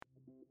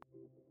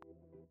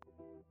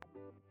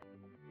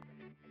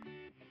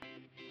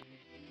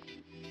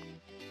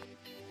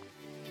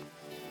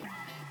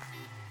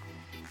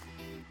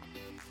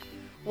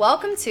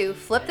Welcome to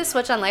Flip the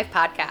Switch on Life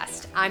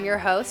podcast. I'm your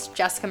host,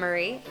 Jessica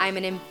Marie. I'm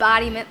an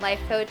embodiment life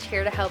coach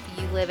here to help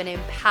you live an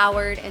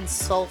empowered and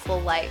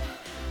soulful life.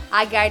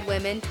 I guide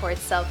women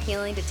towards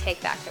self-healing to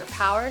take back their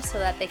power so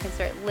that they can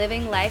start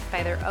living life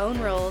by their own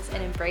rules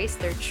and embrace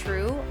their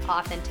true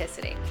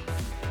authenticity.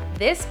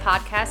 This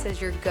podcast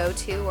is your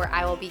go-to where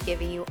I will be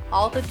giving you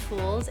all the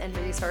tools and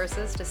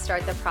resources to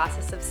start the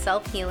process of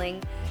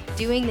self-healing,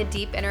 doing the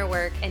deep inner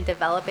work, and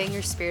developing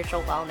your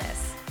spiritual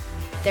wellness.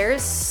 There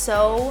is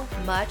so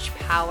much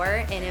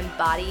power in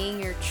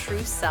embodying your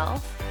true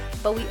self,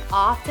 but we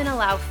often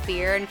allow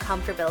fear and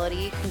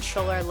comfortability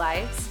control our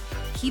lives,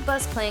 keep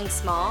us playing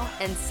small,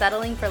 and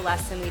settling for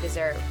less than we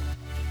deserve.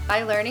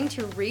 By learning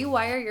to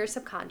rewire your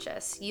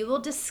subconscious, you will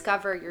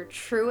discover your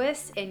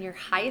truest and your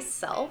highest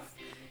self.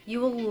 You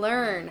will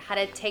learn how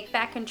to take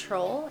back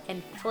control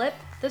and flip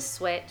the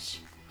switch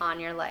on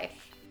your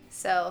life.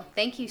 So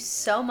thank you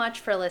so much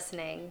for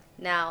listening.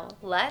 Now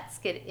let's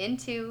get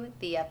into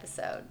the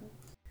episode.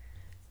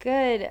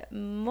 Good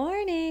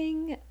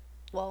morning.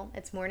 Well,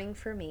 it's morning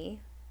for me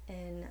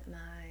in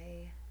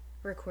my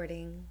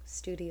recording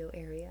studio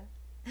area.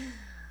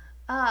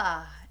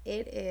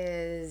 It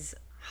is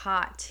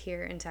hot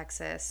here in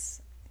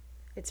Texas.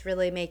 It's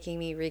really making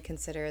me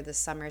reconsider the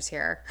summers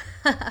here.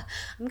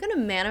 I'm gonna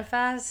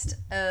manifest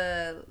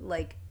a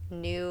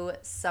new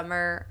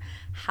summer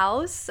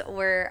house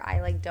where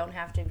I don't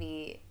have to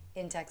be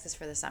in Texas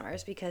for the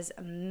summers because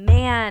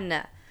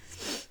man,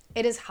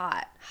 it is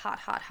hot.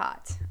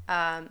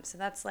 So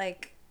that's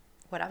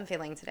what I'm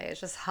feeling today. It's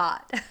just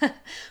hot.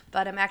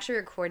 But I'm actually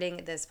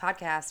recording this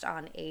podcast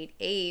on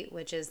 8/8,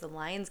 which is the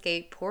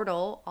Lionsgate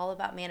portal, all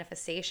about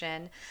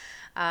manifestation.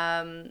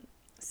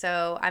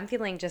 So I'm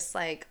feeling just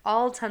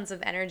all tons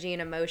of energy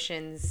and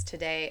emotions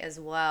today as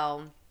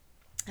well.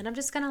 And I'm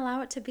just going to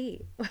allow it to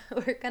be.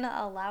 We're going to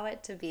allow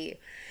it to be.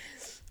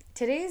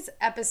 Today's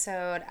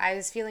episode, I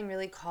was feeling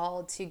really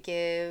called to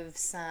give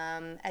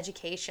some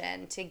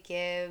education, to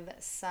give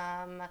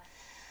some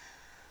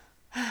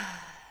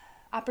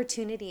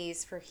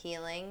opportunities for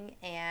healing,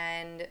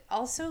 and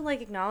also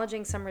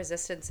acknowledging some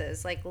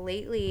resistances.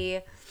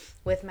 Lately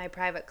with my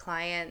private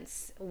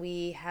clients,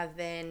 we have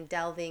been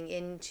delving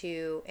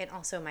into, and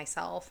also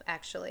myself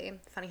actually,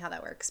 funny how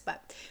that works,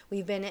 but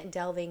we've been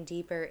delving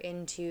deeper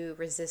into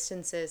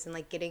resistances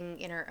and getting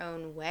in our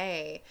own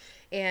way,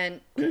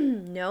 and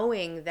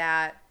knowing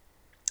that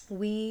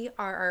we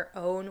are our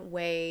own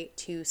way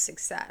to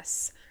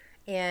success.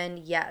 And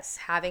yes,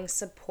 having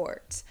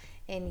support.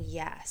 And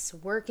yes,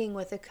 working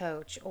with a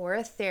coach or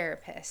a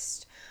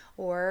therapist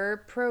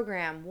or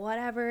program,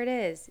 whatever it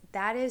is,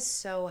 that is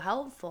so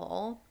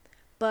helpful.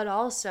 But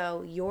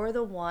also, you're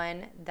the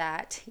one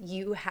that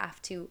you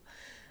have to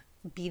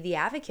be the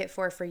advocate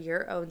for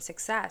your own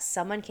success.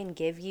 Someone can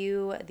give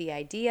you the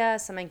idea,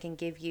 someone can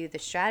give you the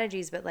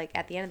strategies, but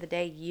at the end of the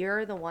day,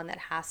 you're the one that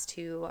has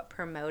to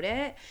promote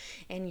it,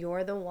 and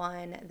you're the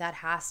one that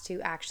has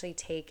to actually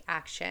take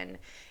action.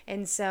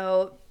 And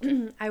so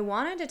I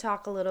wanted to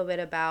talk a little bit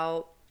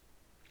about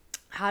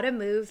how to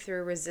move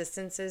through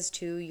resistances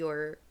to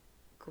your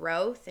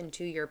growth and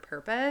to your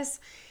purpose.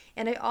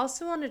 And I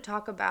also want to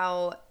talk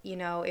about,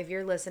 if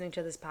you're listening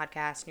to this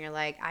podcast and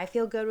you're I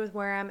feel good with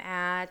where I'm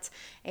at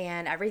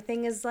and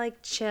everything is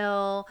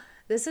chill,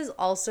 this is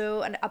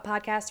also a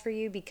podcast for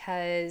you,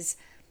 because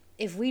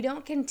if we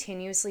don't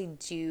continuously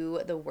do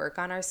the work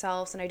on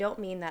ourselves, and I don't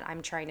mean that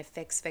I'm trying to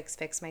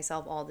fix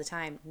myself all the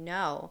time,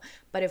 no,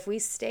 but if we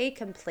stay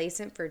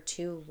complacent for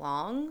too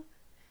long,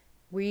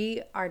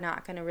 we are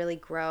not going to really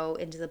grow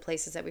into the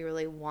places that we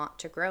really want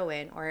to grow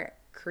in, or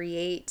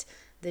create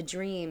the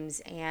dreams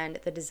and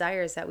the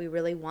desires that we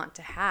really want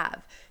to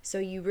have. So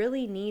you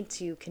really need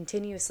to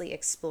continuously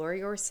explore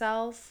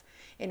yourself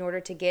in order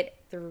to get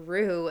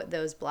through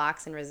those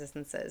blocks and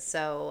resistances.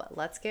 So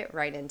let's get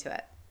right into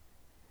it.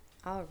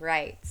 All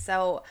right.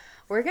 So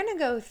we're going to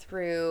go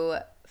through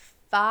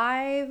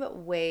 5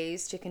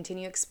 ways to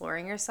continue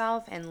exploring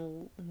yourself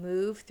and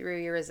move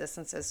through your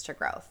resistances to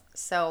growth.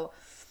 So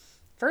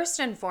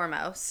first and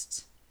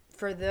foremost,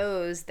 for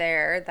those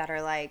there that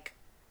are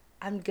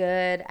I'm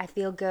good, I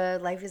feel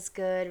good, life is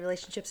good,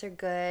 relationships are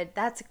good,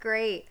 that's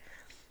great.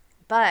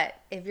 But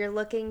if you're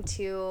looking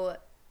to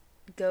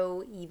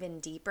go even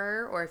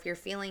deeper, or if you're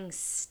feeling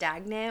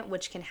stagnant,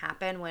 which can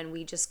happen when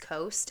we just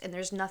coast, and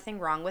there's nothing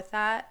wrong with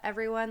that,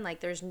 everyone.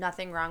 There's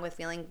nothing wrong with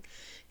feeling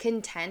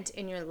content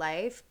in your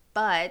life.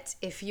 But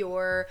if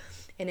you're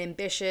an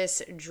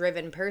ambitious,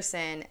 driven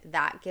person,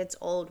 that gets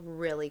old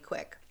really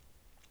quick.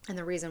 And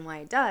the reason why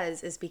it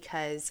does is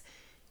because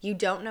you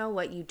don't know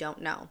what you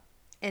don't know.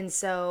 And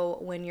so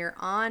when you're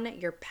on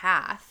your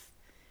path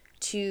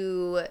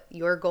to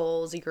your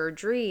goals, your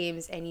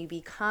dreams, and you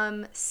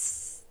become,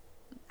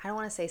 I don't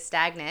want to say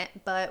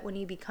stagnant, but when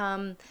you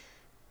become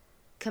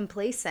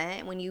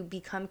complacent, when you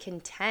become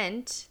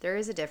content, there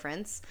is a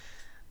difference.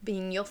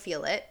 You'll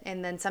feel it.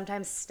 And then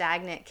sometimes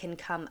stagnant can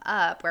come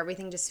up where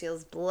everything just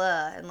feels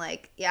blah, and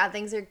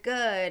things are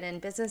good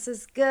and business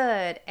is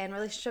good and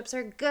relationships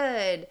are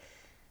good.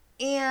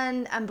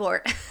 and I'm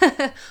bored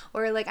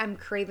or like I'm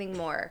craving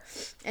more.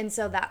 And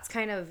so that's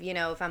kind of,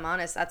 if I'm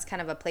honest, that's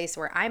kind of a place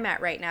where I'm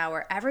at right now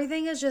where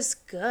everything is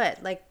just good.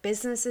 Like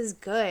business is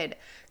good.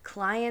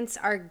 Clients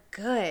are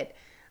good.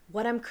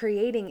 What I'm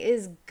creating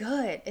is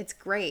good. It's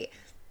great.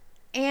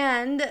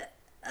 And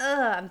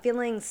I'm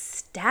feeling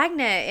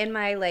stagnant in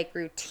my like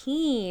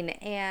routine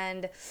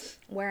and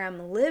where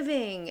I'm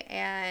living.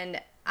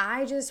 And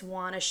I just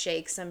want to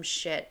shake some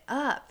shit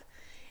up.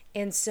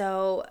 And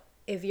so,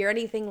 if you're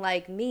anything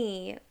like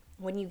me,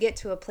 when you get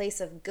to a place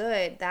of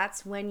good,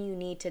 that's when you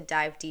need to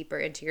dive deeper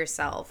into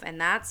yourself. And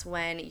that's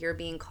when you're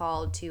being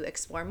called to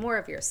explore more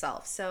of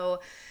yourself.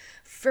 So,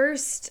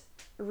 first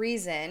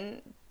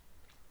reason,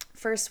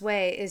 first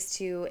way is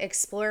to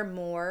explore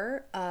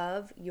more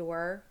of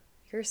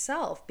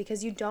yourself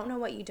because you don't know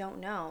what you don't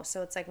know.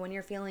 So it's like when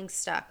you're feeling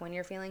stuck, when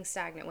you're feeling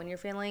stagnant, when you're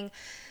feeling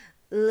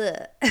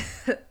ugh.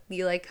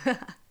 You like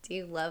do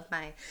you love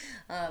my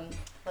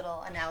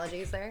little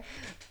analogies there?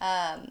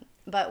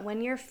 But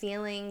when you're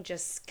feeling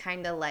just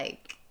kind of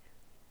like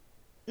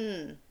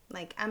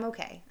I'm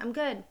okay, I'm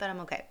good, but I'm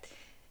okay,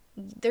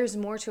 there's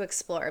more to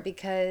explore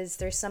because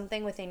there's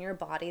something within your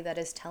body that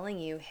is telling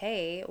you,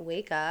 hey,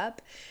 wake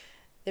up.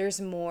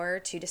 There's more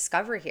to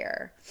discover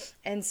here.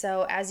 And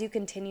so as you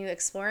continue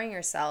exploring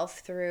yourself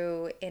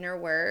through inner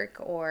work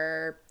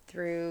or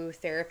through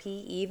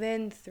therapy,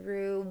 even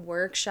through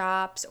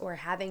workshops or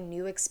having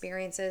new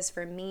experiences,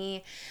 for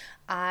me,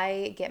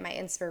 I get my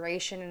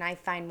inspiration and I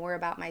find more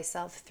about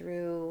myself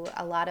through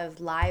a lot of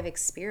live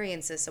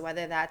experiences. So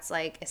whether that's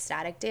like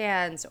ecstatic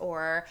dance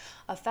or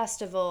a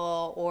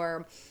festival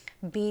or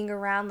being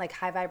around like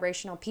high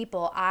vibrational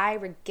people, I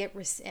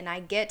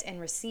get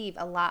and receive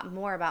a lot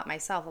more about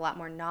myself, a lot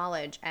more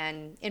knowledge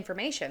and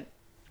information.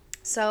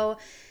 So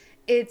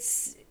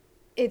it's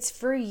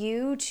for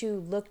you to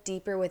look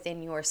deeper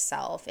within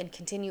yourself and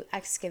continue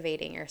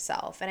excavating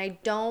yourself. And I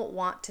don't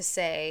want to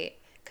say,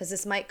 because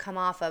this might come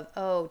off of,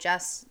 oh,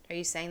 Jess, are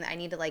you saying that I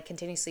need to like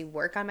continuously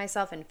work on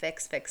myself and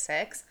fix?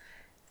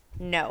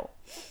 No.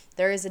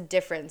 There is a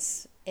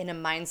difference in a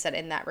mindset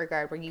in that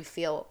regard where you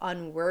feel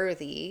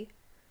unworthy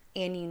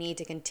and you need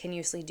to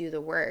continuously do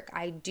the work.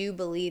 I do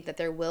believe that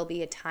there will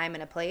be a time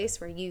and a place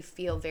where you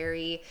feel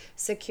very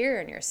secure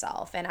in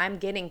yourself. And I'm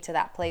getting to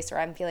that place where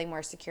I'm feeling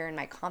more secure in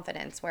my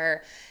confidence,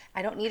 where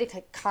I don't need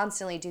to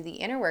constantly do the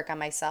inner work on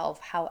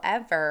myself.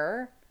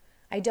 However,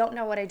 I don't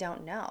know what I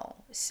don't know.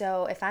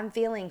 So if I'm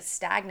feeling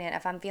stagnant,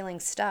 if I'm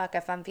feeling stuck,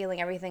 if I'm feeling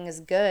everything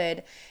is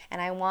good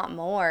and I want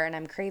more and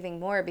I'm craving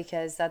more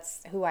because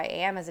that's who I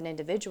am as an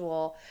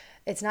individual,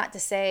 it's not to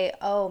say,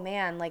 oh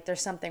man, like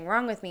there's something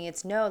wrong with me.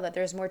 It's no, that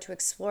there's more to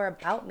explore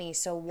about me.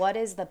 So what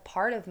is the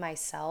part of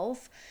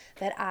myself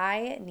that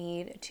I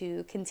need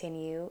to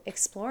continue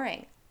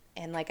exploring?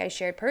 And like I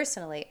shared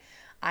personally,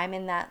 I'm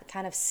in that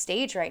kind of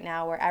stage right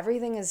now where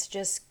everything is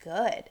just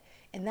good.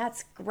 And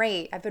that's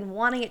great. I've been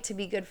wanting it to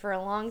be good for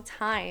a long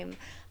time.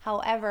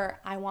 However,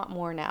 I want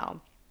more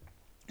now.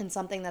 And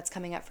something that's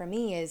coming up for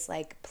me is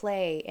like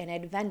play and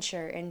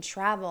adventure and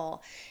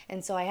travel.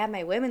 And so I have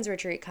my women's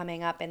retreat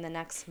coming up in the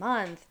next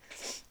month.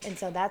 And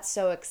so that's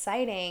so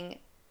exciting.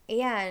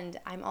 And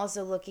I'm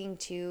also looking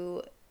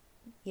to,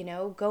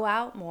 go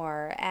out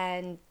more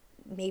and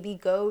maybe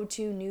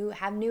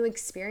have new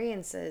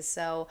experiences.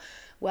 So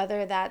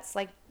whether that's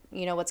like,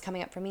 what's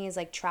coming up for me is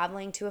like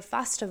traveling to a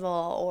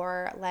festival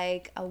or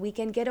like a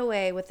weekend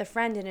getaway with a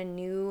friend in a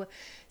new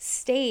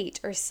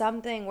state or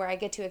something where I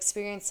get to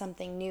experience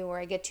something new, or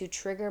I get to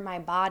trigger my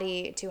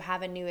body to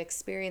have a new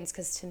experience.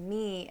 Because to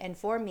me and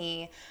for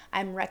me,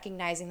 I'm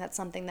recognizing that's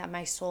something that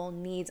my soul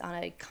needs on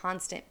a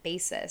constant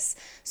basis.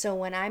 So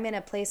when I'm in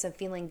a place of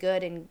feeling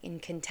good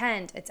and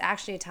content, it's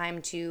actually a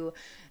time to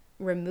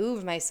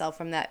remove myself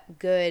from that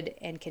good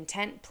and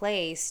content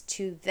place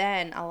to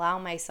then allow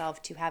myself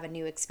to have a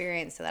new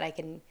experience so that I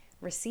can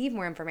receive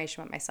more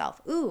information about myself.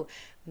 Ooh,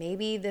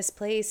 maybe this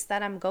place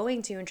that I'm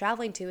going to and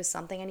traveling to is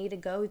something I need to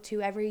go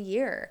to every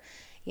year,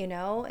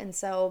 And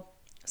so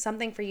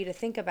something for you to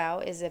think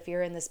about is if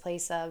you're in this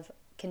place of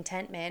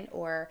contentment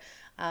or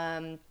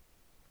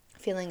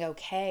feeling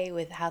okay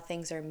with how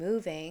things are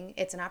moving,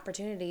 it's an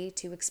opportunity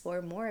to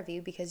explore more of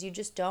you because you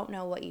just don't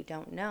know what you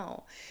don't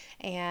know.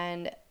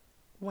 And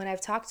when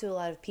I've talked to a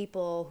lot of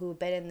people who've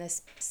been in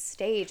this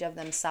stage of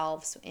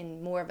themselves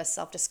in more of a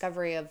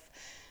self-discovery of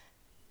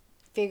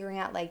figuring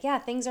out like, yeah,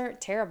 things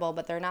aren't terrible,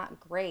 but they're not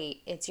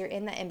great. You're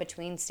in the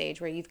in-between stage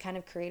where you've kind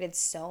of created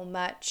so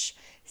much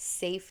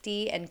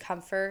safety and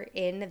comfort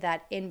in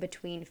that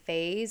in-between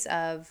phase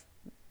of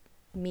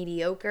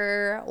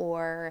mediocre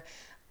or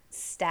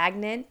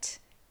stagnant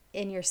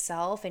in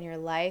yourself, in your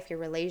life, your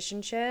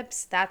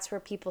relationships. That's where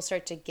people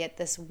start to get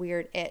this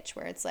weird itch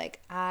where it's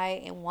like,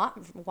 I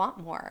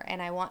want more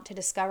and I want to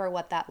discover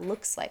what that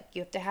looks like.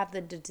 You have to have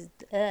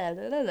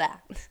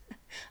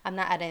I'm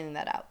not editing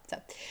that out.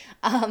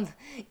 So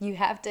you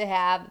have to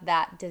have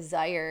that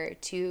desire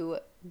to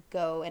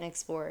go and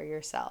explore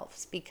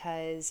yourselves,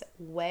 because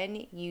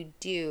when you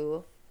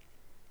do,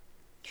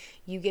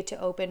 you get to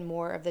open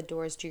more of the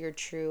doors to your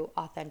true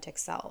authentic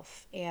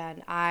self.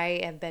 And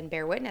I have been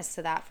bear witness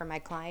to that for my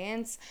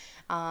clients,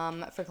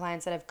 for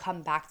clients that have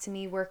come back to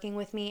me working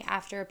with me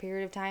after a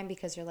period of time,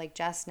 because they're like,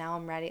 Jess, now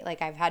I'm ready.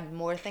 Like, I've had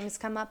more things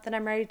come up that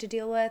I'm ready to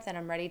deal with and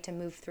I'm ready to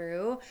move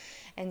through.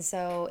 And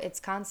so it's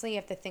constantly,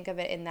 you have to think of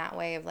it in that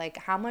way of like,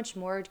 how much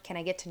more can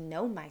I get to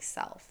know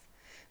myself?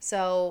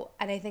 So,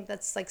 and I think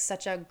that's like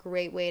such a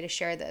great way to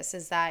share this,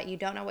 is that you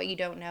don't know what you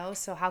don't know.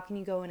 So how can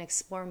you go and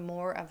explore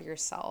more of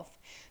yourself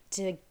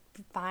to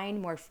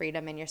find more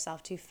freedom in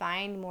yourself, to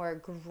find more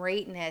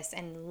greatness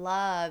and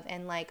love,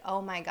 and like,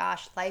 oh my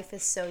gosh, life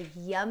is so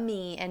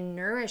yummy and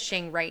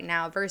nourishing right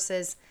now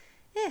versus,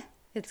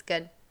 it's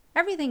good.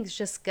 Everything's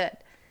just good.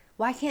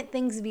 Why can't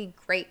things be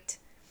great?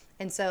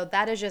 And so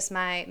that is just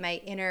my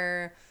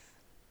inner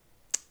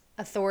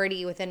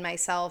authority within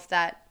myself,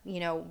 that, you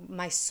know,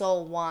 my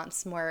soul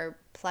wants more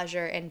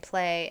pleasure and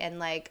play and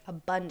like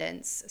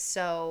abundance.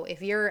 So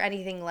if you're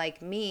anything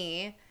like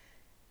me,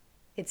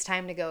 it's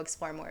time to go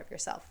explore more of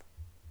yourself.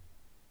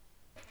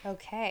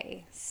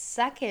 Okay,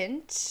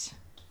 second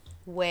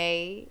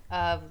way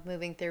of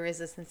moving through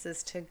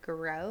resistances to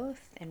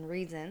growth and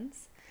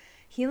reasons.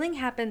 Healing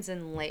happens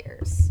in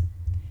layers.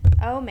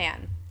 Oh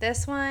man,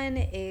 this one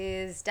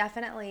is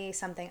definitely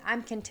something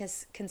I'm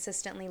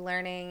consistently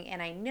learning,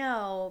 and I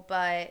know,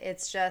 but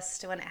it's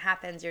just when it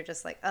happens, you're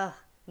just like, oh,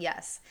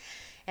 yes.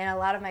 And a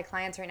lot of my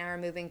clients right now are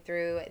moving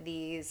through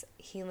these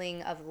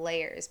healing of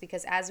layers,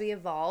 because as we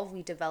evolve,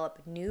 we develop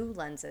new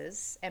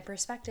lenses and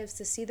perspectives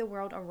to see the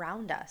world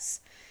around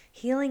us.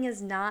 Healing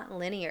is not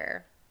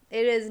linear.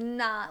 It is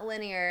not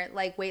linear.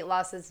 Like weight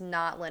loss is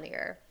not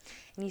linear.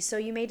 And so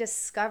you may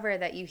discover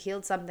that you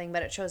healed something,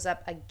 but it shows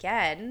up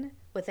again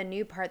with a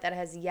new part that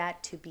has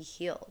yet to be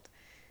healed.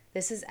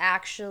 This is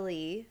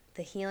actually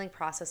the healing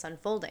process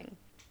unfolding.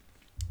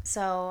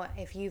 So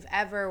if you've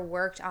ever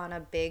worked on a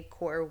big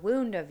core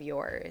wound of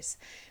yours,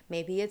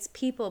 maybe it's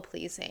people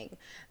pleasing,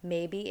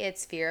 maybe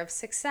it's fear of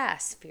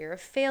success, fear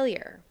of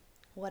failure,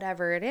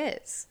 whatever it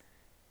is,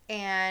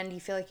 and you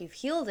feel like you've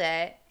healed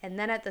it, and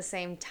then at the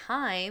same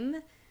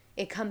time,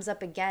 it comes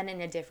up again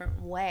in a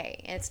different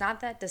way. And it's not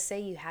that to say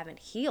you haven't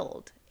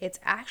healed, it's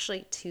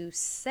actually to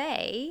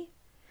say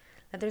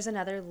that there's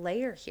another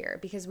layer here,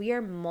 because we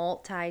are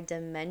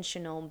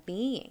multi-dimensional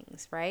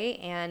beings, right?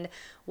 And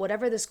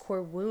whatever this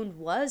core wound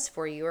was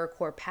for you, or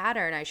core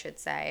pattern, I should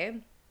say,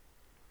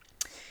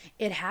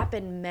 it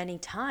happened many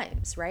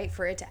times, right?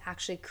 For it to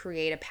actually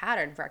create a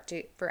pattern, for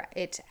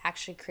it to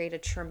actually create a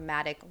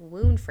traumatic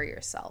wound for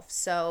yourself.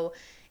 So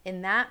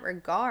in that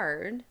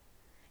regard,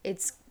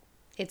 it's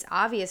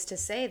obvious to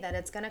say that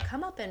it's going to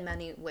come up in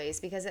many ways,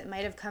 because it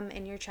might have come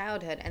in your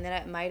childhood, and then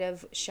it might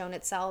have shown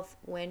itself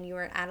when you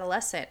were an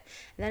adolescent,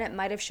 and then it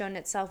might have shown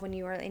itself when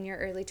you were in your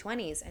early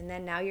 20s, and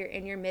then now you're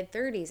in your mid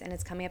 30s and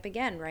it's coming up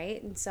again,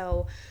 right? And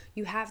so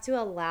you have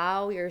to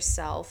allow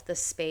yourself the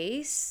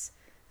space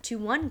to,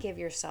 one, give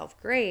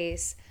yourself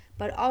grace,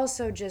 but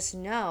also just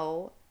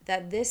know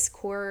that this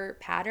core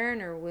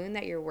pattern or wound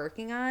that you're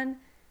working on,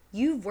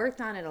 you've worked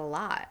on it a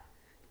lot.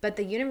 But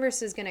the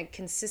universe is going to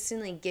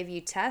consistently give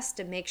you tests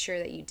to make sure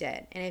that you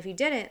did. And if you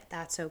didn't,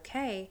 that's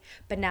okay.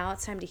 But now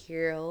it's time to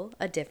heal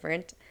a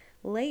different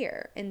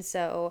layer. And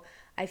so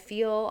I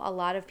feel a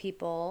lot of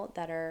people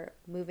that are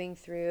moving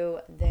through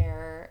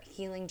their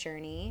healing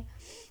journey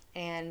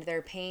and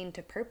their pain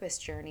to purpose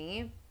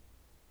journey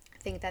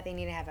think that they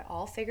need to have it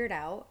all figured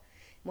out,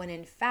 when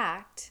in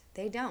fact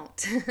they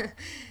don't.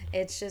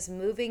 It's just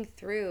moving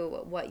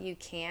through what you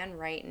can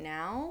right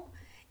now,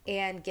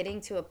 and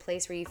getting to a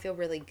place where you feel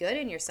really good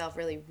in yourself,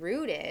 really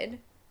rooted,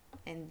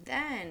 and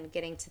then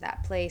getting to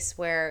that place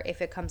where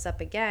if it comes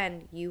up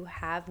again, you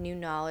have new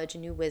knowledge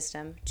and new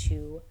wisdom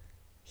to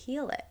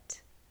heal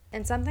it.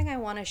 And something I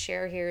want to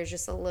share here is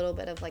just a little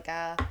bit of like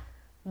a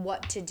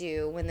what to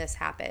do when this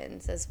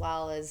happens, as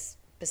well as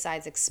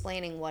besides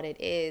explaining what it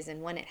is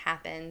and when it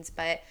happens.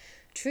 But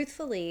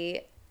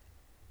truthfully,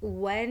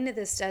 when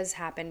this does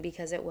happen,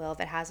 because it will if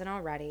it hasn't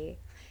already,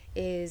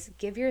 is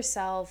give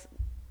yourself,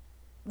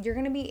 you're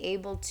going to be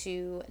able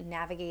to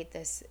navigate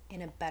this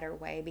in a better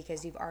way,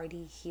 because you've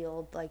already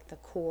healed like the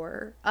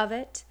core of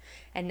it,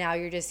 and now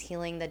you're just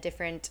healing the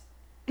different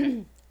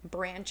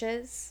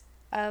branches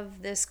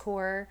of this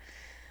core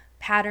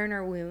pattern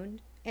or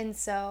wound. And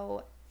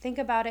so think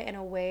about it in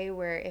a way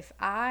where if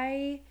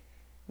I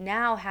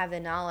now have the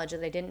knowledge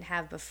that I didn't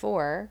have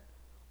before,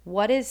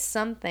 what is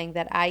something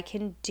that I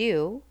can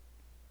do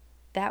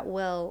that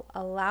will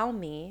allow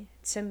me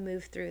to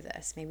move through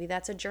this? Maybe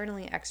that's a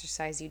journaling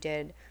exercise you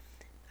did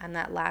on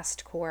that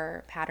last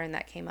core pattern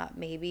that came up.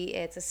 Maybe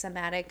it's a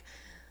somatic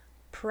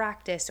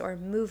practice or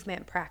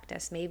movement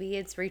practice. Maybe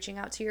it's reaching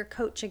out to your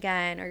coach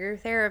again or your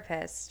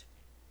therapist.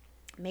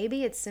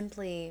 Maybe it's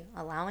simply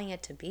allowing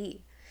it to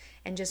be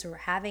and just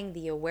having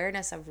the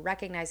awareness of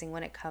recognizing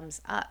when it comes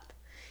up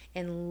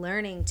and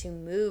learning to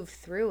move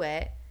through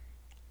it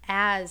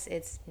as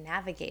it's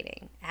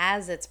navigating,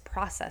 as it's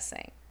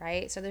processing,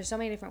 right? So there's so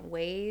many different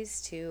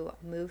ways to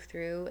move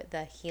through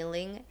the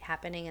healing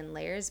happening in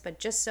layers, but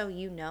just so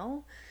you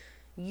know,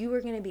 you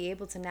are going to be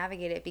able to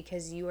navigate it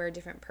because you are a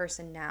different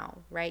person now,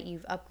 right?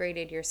 You've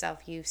upgraded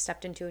yourself. You've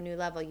stepped into a new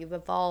level. You've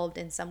evolved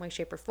in some way,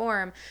 shape, or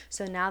form.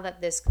 So now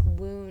that this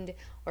wound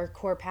or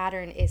core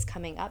pattern is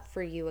coming up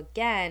for you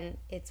again,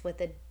 it's with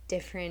a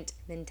different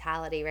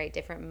mentality, right?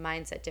 Different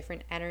mindset,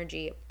 different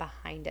energy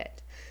behind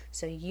it.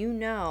 So you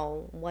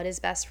know what is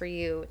best for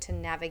you to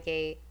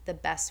navigate the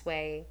best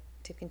way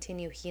to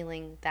continue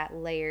healing that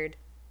layered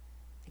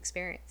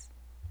experience.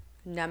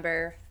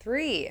 Number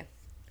 3,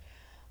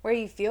 where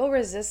you feel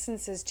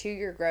resistances to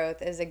your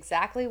growth is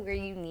exactly where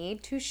you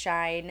need to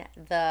shine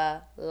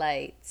the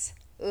light.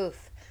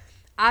 Oof.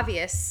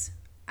 Obvious,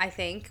 I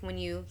think, when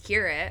you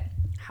hear it.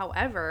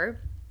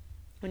 However,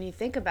 when you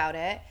think about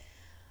it,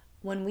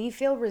 when we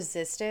feel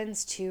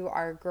resistance to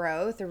our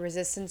growth or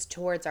resistance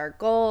towards our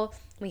goal,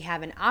 we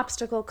have an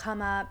obstacle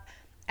come up,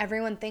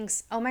 everyone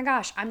thinks, oh my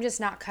gosh, I'm just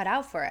not cut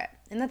out for it.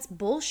 And that's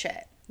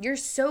bullshit. You're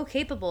so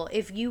capable.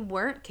 If you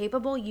weren't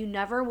capable, you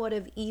never would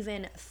have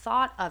even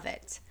thought of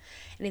it.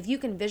 And if you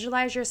can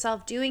visualize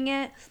yourself doing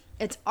it,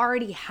 it's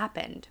already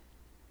happened.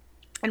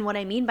 And what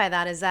I mean by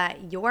that is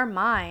that your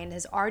mind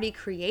has already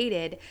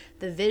created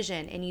the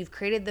vision, and you've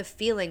created the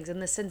feelings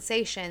and the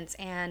sensations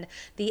and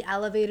the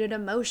elevated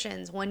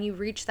emotions when you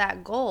reach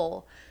that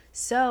goal.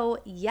 So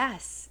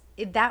yes,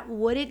 that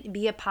wouldn't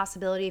be a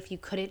possibility if you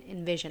couldn't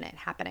envision it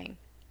happening.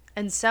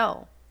 And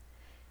so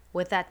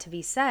with that to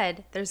be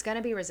said, there's going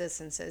to be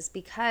resistances,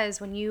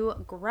 because when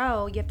you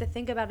grow, you have to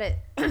think about it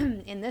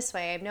in this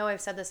way. I know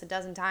I've said this a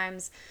dozen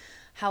times.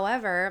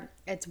 However,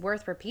 it's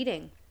worth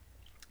repeating.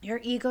 Your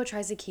ego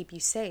tries to keep you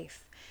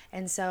safe.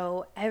 And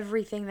so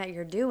everything that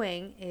you're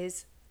doing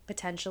is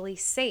potentially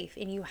safe.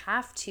 And you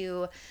have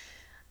to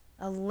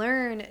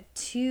learn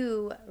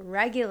to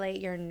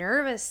regulate your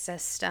nervous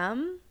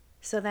system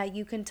so that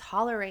you can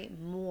tolerate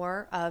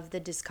more of the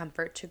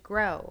discomfort to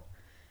grow.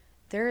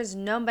 There is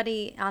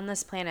nobody on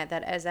this planet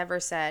that has ever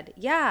said,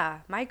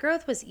 yeah, my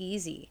growth was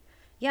easy.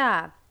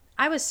 Yeah,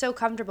 I was so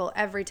comfortable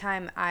every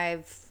time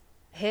I've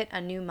hit a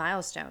new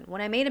milestone.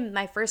 When I made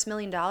my first $1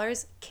 million,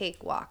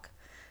 cakewalk.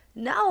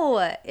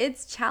 No,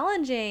 it's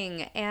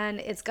challenging, and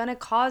it's going to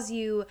cause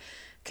you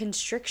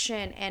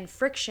constriction and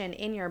friction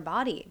in your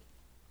body.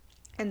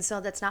 And so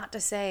that's not to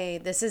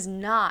say this is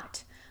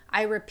not,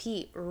 I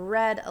repeat,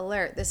 red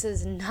alert. This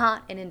is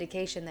not an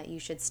indication that you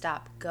should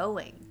stop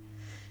going.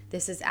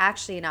 This is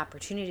actually an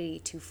opportunity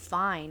to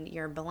find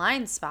your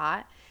blind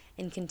spot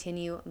and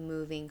continue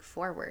moving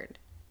forward.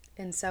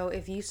 And so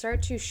if you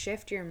start to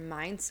shift your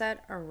mindset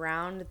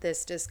around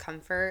this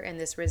discomfort and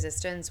this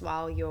resistance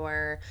while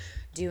you're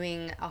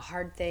doing a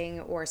hard thing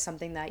or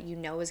something that you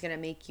know is going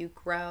to make you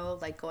grow,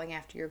 like going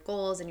after your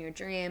goals and your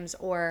dreams,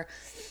 or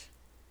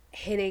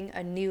hitting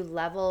a new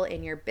level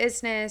in your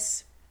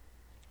business,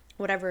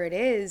 whatever it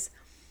is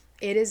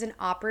an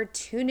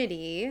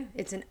opportunity.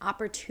 It's an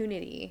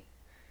opportunity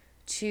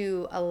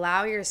to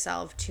allow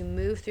yourself to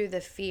move through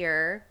the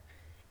fear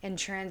and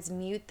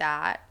transmute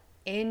that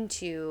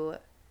into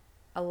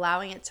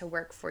allowing it to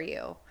work for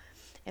you.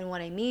 And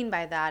what I mean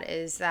by that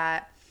is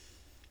that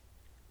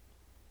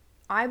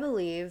I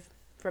believe,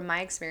 from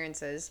my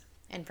experiences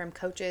and from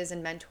coaches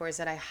and mentors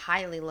that I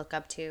highly look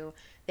up to,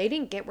 they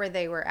didn't get where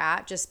they were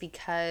at just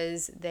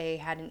because they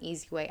had an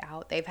easy way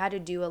out. They've had to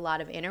do a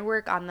lot of inner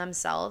work on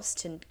themselves,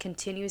 to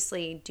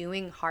continuously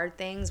doing hard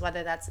things,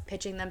 whether that's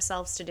pitching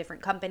themselves to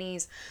different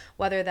companies,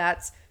 whether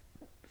that's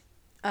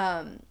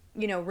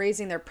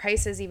raising their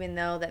prices, even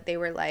though that they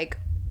were like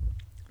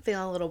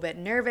feeling a little bit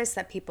nervous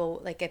that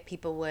people, like, if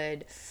people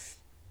would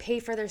pay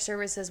for their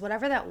services,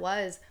 whatever that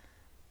was,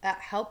 that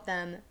helped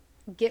them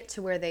get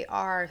to where they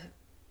are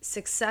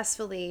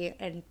successfully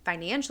and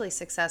financially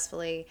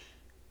successfully.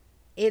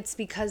 It's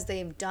because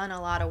they've done a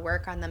lot of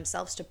work on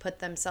themselves to put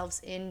themselves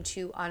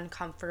into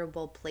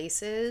uncomfortable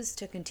places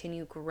to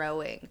continue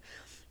growing.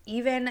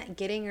 Even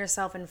getting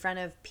yourself in front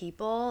of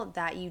people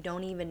that you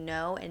don't even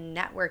know, and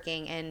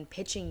networking and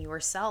pitching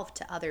yourself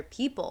to other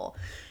people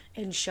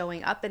and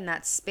showing up in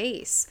that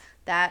space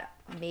that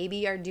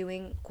maybe are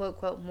doing quote,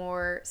 quote,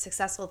 more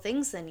successful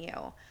things than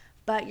you.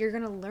 But you're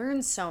going to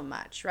learn so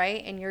much,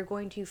 right? And you're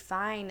going to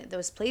find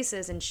those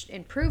places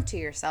and prove to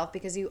yourself,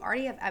 because you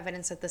already have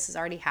evidence that this has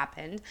already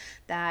happened,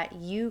 that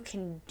you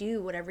can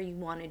do whatever you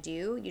want to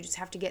do. You just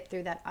have to get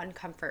through that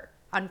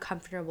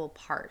uncomfortable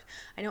part.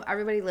 I know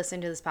everybody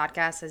listening to this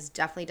podcast has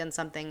definitely done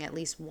something at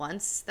least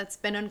once that's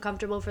been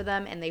uncomfortable for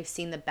them, and they've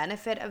seen the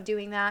benefit of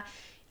doing that.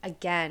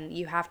 Again,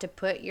 you have to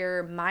put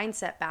your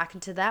mindset back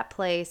into that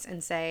place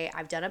and say,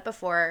 I've done it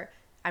before.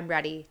 I'm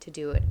ready to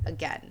do it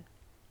again.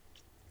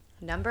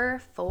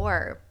 Number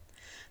 4,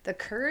 the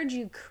courage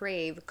you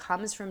crave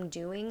comes from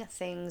doing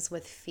things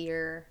with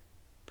fear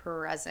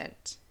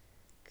present.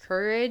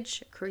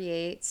 Courage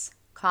creates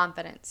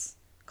confidence.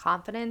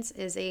 Confidence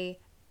is a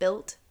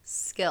built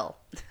skill.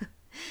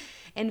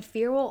 And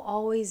fear will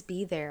always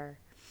be there.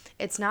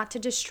 It's not to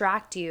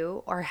distract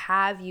you or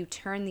have you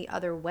turn the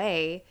other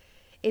way.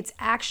 It's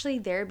actually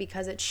there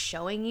because it's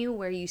showing you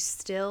where you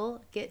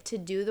still get to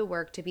do the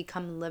work to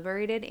become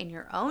liberated in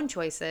your own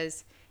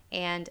choices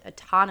and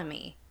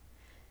autonomy.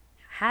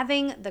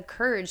 having the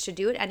courage to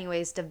do it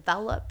anyways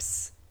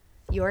develops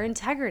your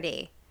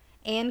integrity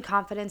and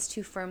confidence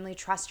to firmly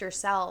trust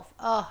yourself.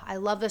 Oh, I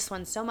love this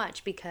one so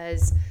much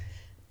because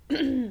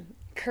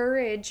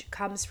courage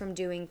comes from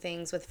doing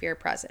things with fear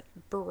present.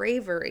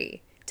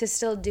 Bravery to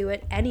still do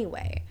it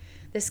anyway.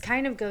 This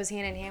kind of goes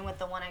hand in hand with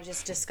the one I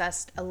just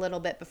discussed a little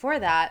bit before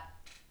that.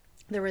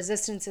 The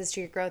resistances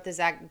to your growth is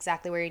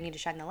exactly where you need to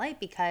shine the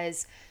light,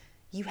 because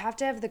you have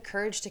to have the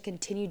courage to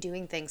continue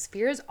doing things.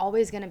 Fear is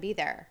always going to be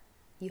there.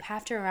 You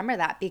have to remember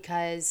that,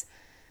 because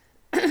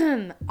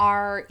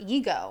our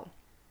ego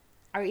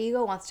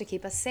wants to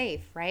keep us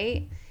safe,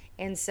 right?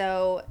 And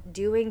so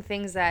doing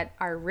things that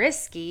are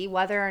risky,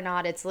 whether or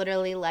not it's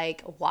literally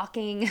like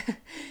walking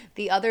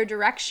the other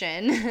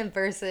direction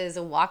versus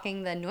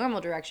walking the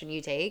normal direction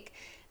you take,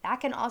 that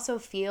can also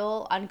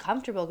feel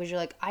uncomfortable, because you're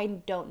like, I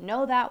don't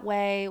know that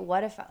way.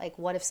 What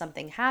if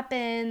something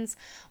happens?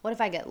 What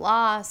if I get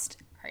lost?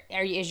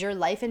 Is your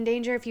life in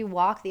danger if you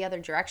walk the other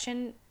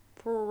direction?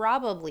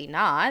 Probably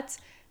not.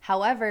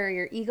 However,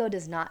 your ego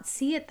does not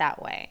see it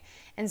that way.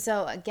 And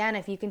so again,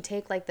 if you can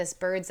take like this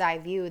bird's eye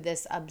view,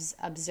 this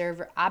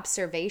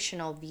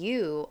observational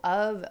view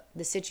of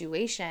the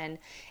situation,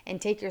 and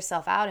take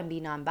yourself out and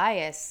be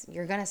non-biased,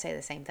 you're going to say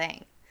the same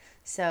thing.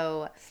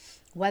 So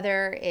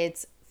whether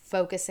it's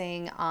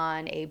focusing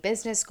on a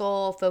business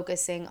goal,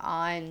 focusing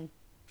on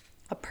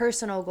a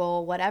personal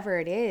goal, whatever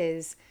it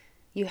is,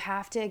 you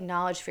have to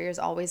acknowledge fear is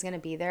always going to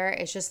be there.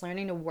 It's just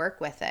learning to work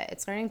with it.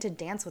 It's learning to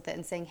dance with it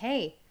and saying,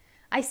 hey,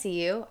 I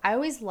see you. I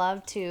always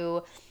love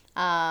to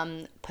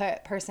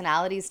put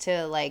personalities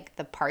to like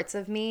the parts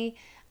of me.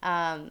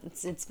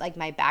 It's like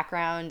my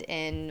background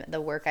in the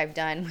work I've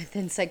done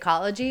within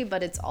psychology,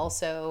 but it's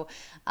also,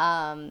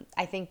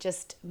 I think,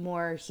 just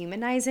more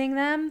humanizing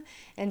them.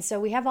 And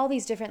so we have all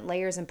these different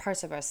layers and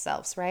parts of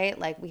ourselves, right?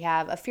 Like we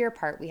have a fear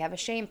part, we have a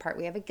shame part,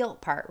 we have a guilt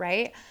part,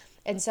 right?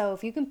 And so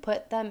if you can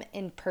put them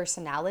in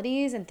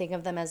personalities and think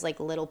of them as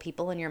like little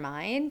people in your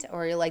mind,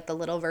 or like the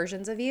little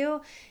versions of you,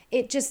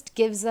 it just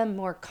gives them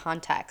more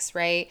context,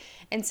 right?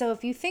 And so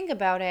if you think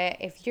about it,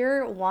 if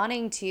you're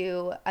wanting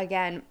to,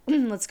 again,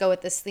 let's go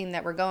with this theme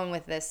that we're going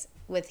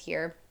with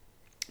here,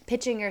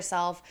 pitching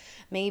yourself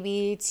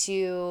maybe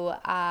to,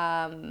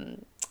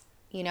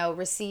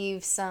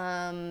 receive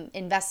some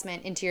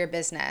investment into your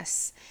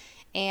business,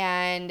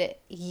 and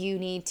you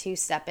need to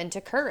step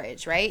into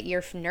courage, right?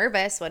 You're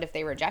nervous. What if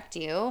they reject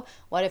you?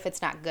 What if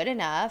it's not good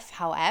enough?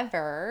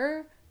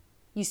 However,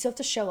 you still have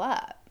to show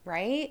up,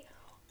 right?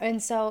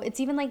 And so it's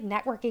even like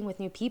networking with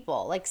new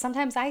people. Like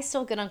sometimes I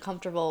still get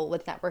uncomfortable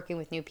with networking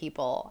with new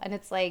people. And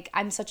it's like,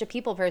 I'm such a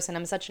people person.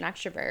 I'm such an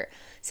extrovert.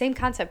 Same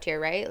concept here,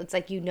 right? It's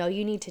like, you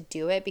need to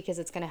do it because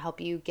it's going to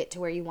help you get to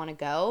where you want to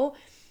go.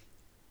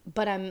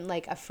 But I'm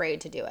like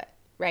afraid to do it,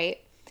 right?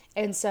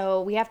 And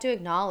so we have to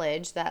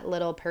acknowledge that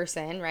little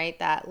person, right?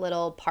 That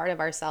little part of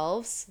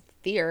ourselves,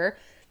 fear,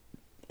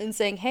 and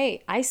saying,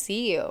 hey, I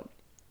see you.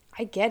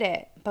 I get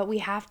it. But we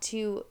have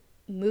to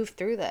move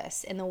through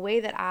this. And the way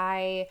that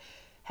I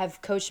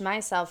have coached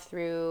myself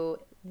through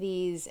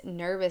these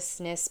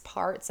nervousness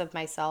parts of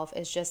myself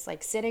is just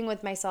like sitting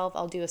with myself.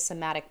 I'll do a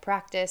somatic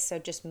practice. So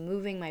just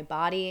moving my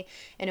body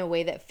in a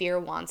way that fear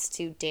wants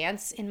to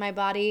dance in my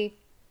body.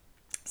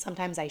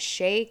 Sometimes I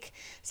shake.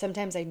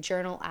 Sometimes I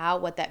journal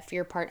out what that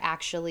fear part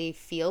actually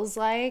feels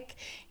like.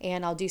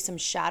 And I'll do some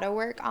shadow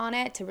work on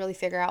it to really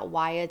figure out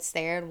why it's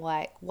there and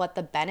what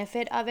the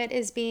benefit of it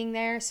is being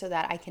there, so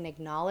that I can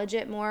acknowledge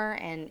it more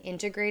and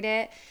integrate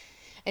it.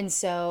 And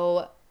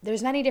so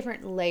there's many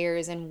different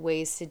layers and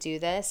ways to do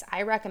this.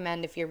 I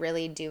recommend, if you're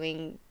really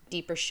doing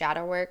deeper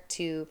shadow work,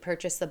 to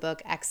purchase the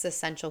book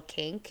Existential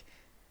Kink.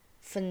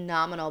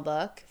 Phenomenal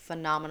book.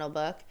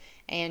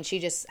 And she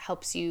just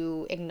helps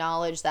you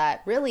acknowledge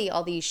that really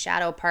all these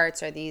shadow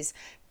parts, or these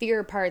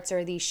fear parts,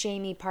 or these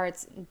shamey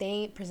parts,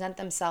 they present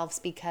themselves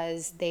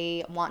because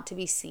they want to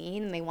be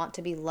seen and they want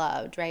to be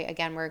loved, right?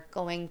 Again, we're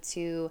going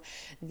to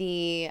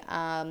the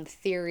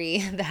theory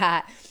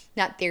that,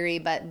 not theory,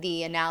 but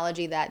the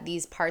analogy that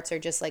these parts are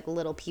just like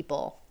little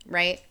people,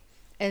 right?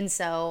 And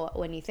so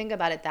when you think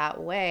about it that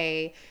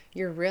way,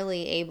 you're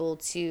really able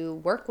to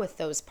work with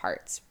those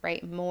parts,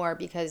 right, more,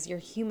 because you're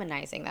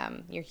humanizing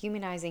them. You're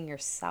humanizing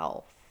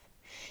yourself.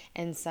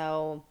 And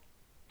so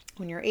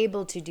when you're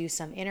able to do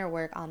some inner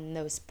work on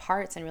those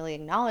parts and really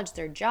acknowledge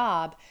their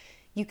job,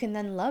 you can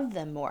then love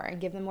them more and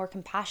give them more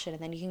compassion.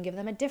 And then you can give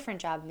them a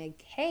different job and be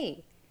like,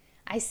 hey,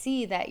 I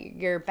see that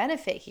your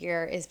benefit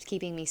here is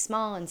keeping me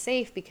small and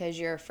safe because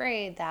you're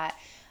afraid that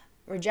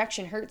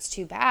rejection hurts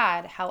too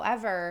bad.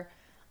 However,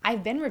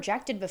 I've been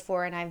rejected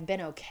before and I've been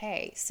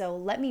okay. So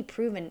let me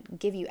prove and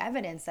give you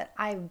evidence that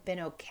I've been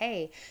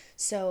okay.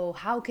 So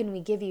how can we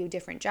give you a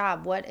different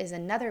job? What is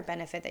another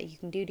benefit that you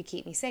can do to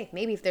keep me safe?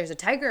 Maybe if there's a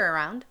tiger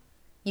around,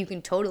 you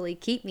can totally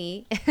keep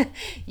me,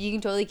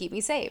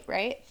 safe,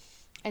 right?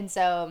 And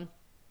so,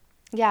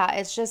 yeah,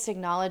 it's just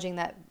acknowledging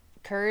that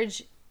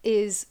courage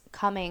is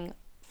coming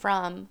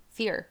from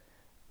fear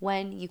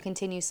when you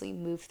continuously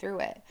move through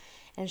it.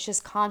 And it's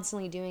just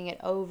constantly doing it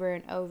over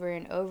and over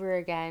and over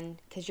again,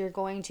 because you're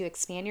going to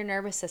expand your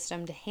nervous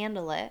system to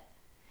handle it.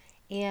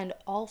 And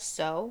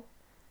also,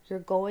 you're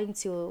going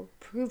to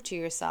prove to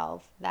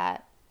yourself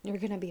that you're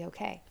going to be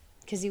okay,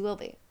 because you will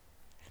be.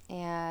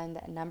 And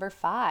number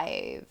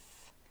 5,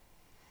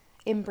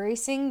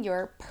 embracing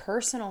your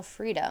personal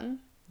freedom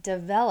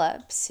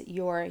develops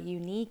your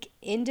unique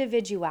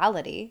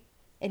individuality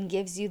and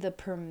gives you the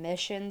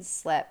permission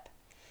slip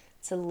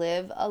to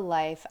live a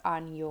life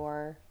on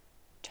your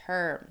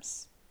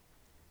terms.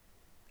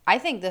 I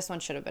think this one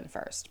should have been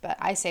first, but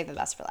I save the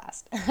best for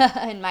last,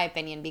 in my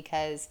opinion,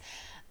 because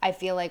I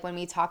feel like when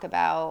we talk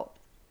about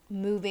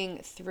moving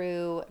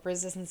through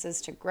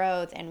resistances to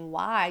growth and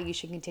why you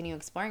should continue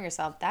exploring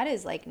yourself, that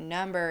is like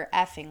number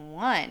effing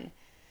 1.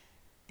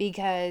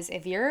 Because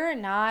if you're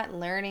not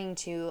learning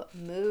to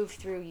move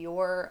through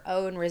your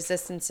own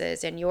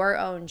resistances and your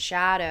own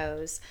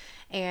shadows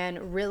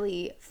and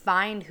really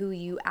find who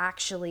you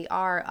actually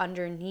are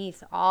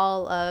underneath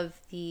all of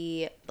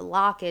the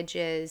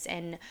blockages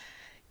and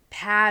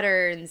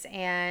patterns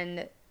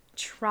and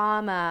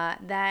trauma,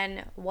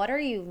 then what are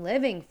you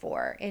living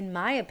for, in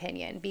my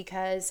opinion?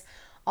 Because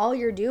all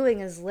you're doing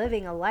is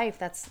living a life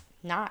that's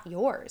not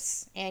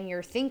yours. And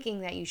you're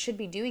thinking that you should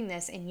be doing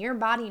this, and your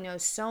body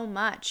knows so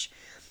much.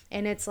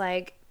 And it's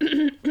like,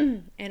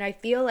 and I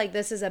feel like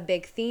this is a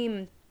big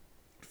theme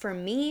for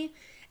me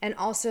and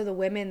also the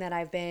women that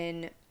I've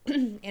been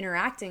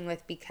interacting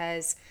with,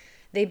 because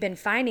they've been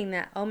finding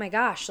that, oh my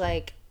gosh,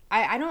 like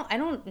I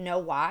don't know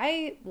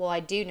why. Well, I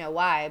do know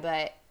why,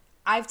 but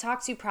I've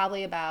talked to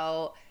probably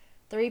about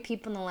 3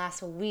 people in the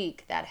last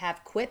week that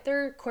have quit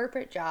their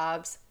corporate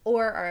jobs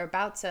or are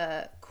about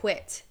to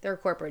quit their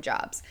corporate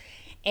jobs.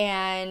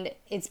 And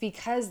it's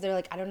because they're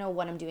like, I don't know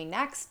what I'm doing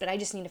next, but I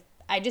just need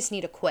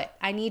to quit.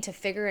 I need to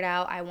figure it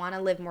out. I want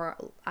to live more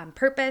on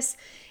purpose,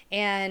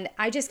 and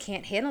I just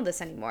can't handle this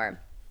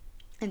anymore.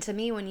 And to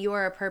me, when you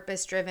are a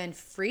purpose-driven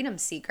freedom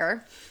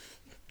seeker,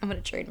 I'm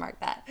going to trademark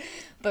that.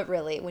 But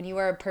really, when you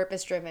are a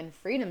purpose-driven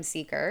freedom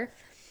seeker,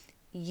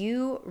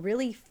 you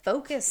really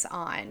focus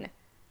on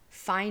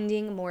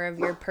finding more of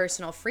your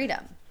personal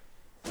freedom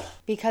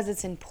because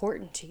it's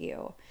important to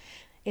you.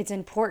 It's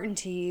important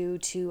to you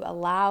to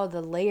allow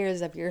the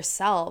layers of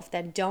yourself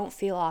that don't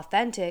feel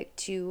authentic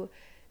to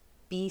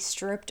be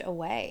stripped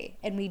away.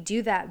 And we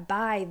do that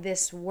by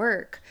this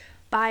work,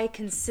 by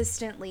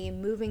consistently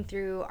moving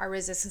through our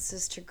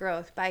resistances to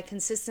growth, by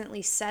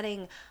consistently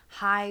setting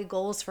high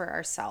goals for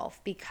ourselves,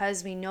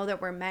 because we know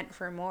that we're meant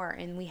for more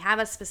and we have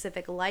a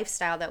specific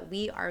lifestyle that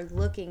we are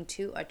looking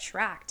to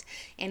attract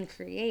and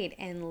create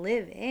and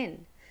live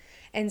in.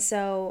 And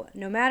so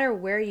no matter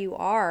where you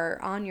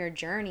are on your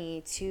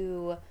journey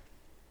to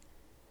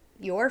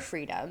your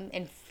freedom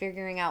and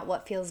figuring out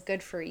what feels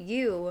good for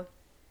you,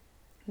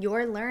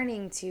 you're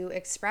learning to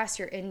express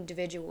your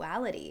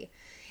individuality.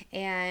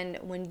 And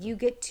when you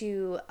get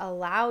to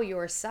allow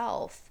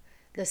yourself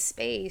the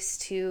space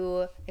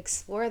to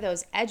explore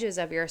those edges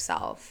of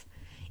yourself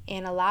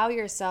and allow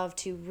yourself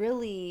to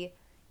really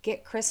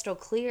get crystal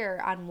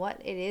clear on what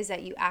it is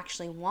that you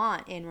actually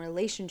want in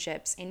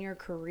relationships, in your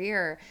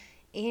career,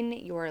 in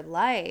your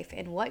life,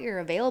 and what you're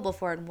available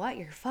for and what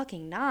you're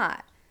fucking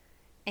not,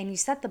 and you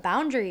set the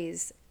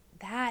boundaries,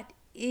 that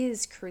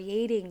is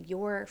creating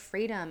your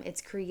freedom.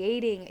 It's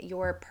creating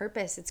your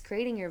purpose. It's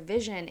creating your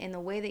vision in the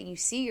way that you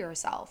see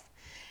yourself.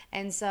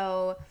 And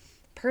so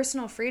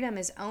personal freedom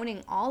is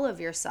owning all of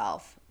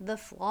yourself, the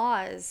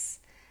flaws,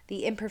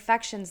 the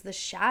imperfections, the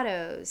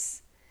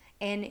shadows,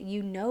 and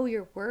you know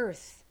your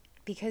worth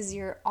because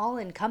you're all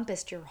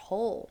encompassed, you're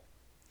whole.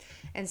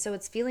 And so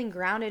it's feeling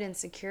grounded and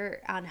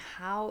secure on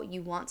how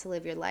you want to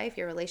live your life,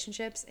 your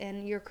relationships,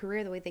 and your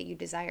career the way that you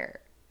desire.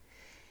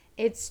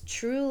 It's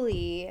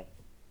truly,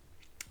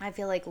 I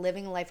feel like,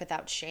 living a life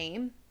without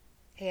shame.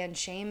 And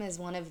shame is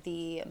one of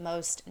the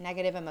most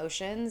negative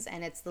emotions,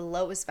 and it's the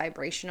lowest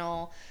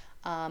vibrational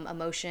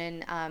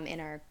emotion in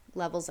our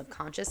levels of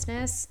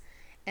consciousness.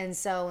 And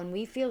so when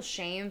we feel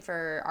shame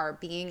for our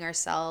being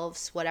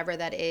ourselves, whatever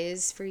that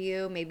is for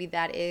you, maybe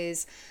that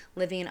is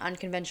living an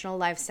unconventional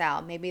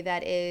lifestyle, maybe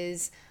that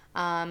is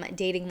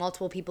dating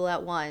multiple people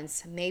at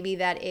once, maybe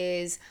that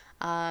is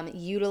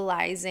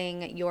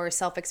utilizing your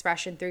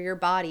self-expression through your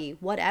body,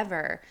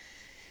 whatever.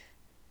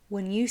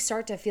 When you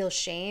start to feel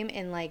shame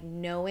in like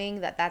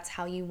knowing that that's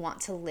how you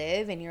want to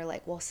live, and you're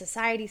like, well,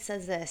 society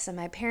says this and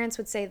my parents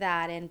would say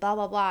that and blah,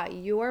 blah, blah,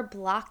 you're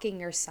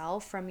blocking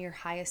yourself from your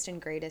highest and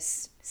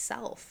greatest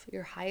self,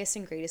 your highest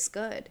and greatest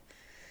good.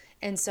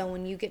 And so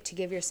when you get to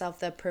give yourself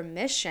the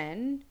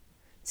permission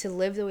to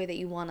live the way that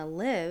you want to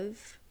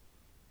live,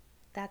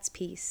 that's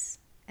peace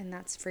and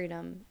that's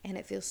freedom. And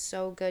it feels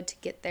so good to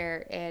get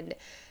there. And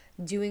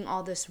doing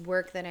all this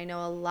work that I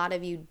know a lot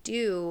of you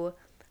do,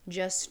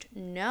 just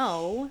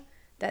know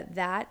that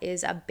that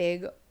is a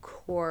big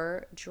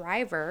core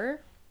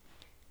driver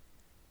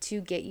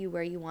to get you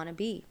where you want to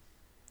be.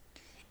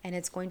 And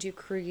it's going to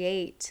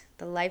create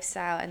the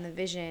lifestyle and the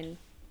vision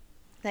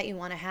that you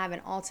want to have.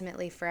 And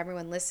ultimately, for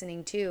everyone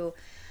listening too,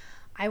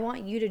 I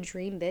want you to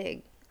dream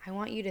big. I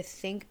want you to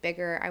think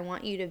bigger. I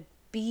want you to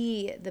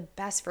be the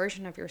best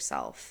version of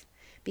yourself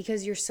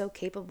because you're so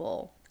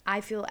capable.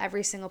 I feel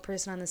every single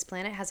person on this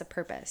planet has a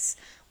purpose.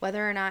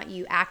 Whether or not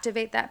you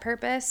activate that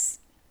purpose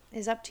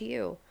is up to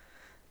you.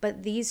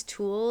 But these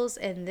tools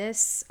and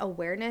this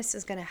awareness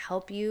is going to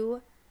help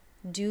you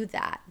do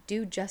that,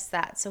 do just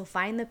that. So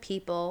find the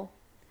people,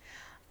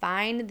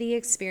 find the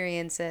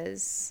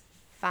experiences,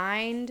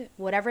 find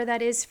whatever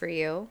that is for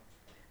you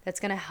that's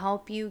going to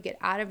help you get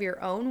out of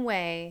your own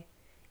way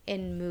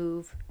and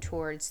move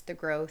towards the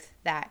growth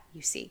that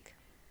you seek.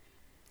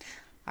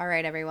 All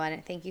right,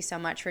 everyone. Thank you so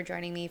much for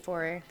joining me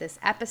for this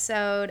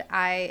episode.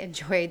 I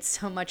enjoyed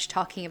so much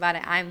talking about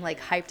it. I'm like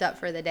hyped up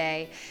for the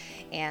day,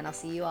 and I'll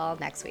see you all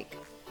next week.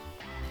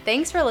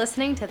 Thanks for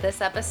listening to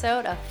this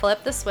episode of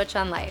Flip the Switch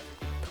on Life.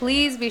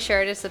 Please be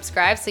sure to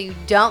subscribe so you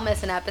don't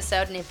miss an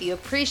episode. And if you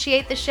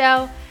appreciate the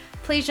show,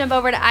 please jump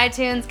over to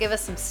iTunes, give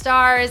us some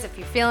stars. If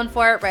you're feeling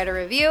for it, write a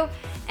review.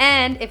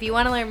 And if you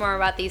want to learn more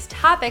about these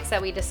topics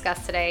that we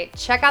discussed today,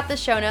 check out the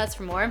show notes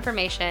for more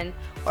information.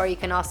 Or you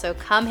can also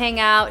come hang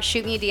out,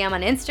 shoot me a DM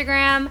on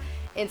Instagram.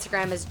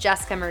 Instagram is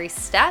Jessica Marie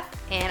Stepp,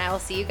 and I will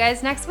see you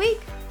guys next week.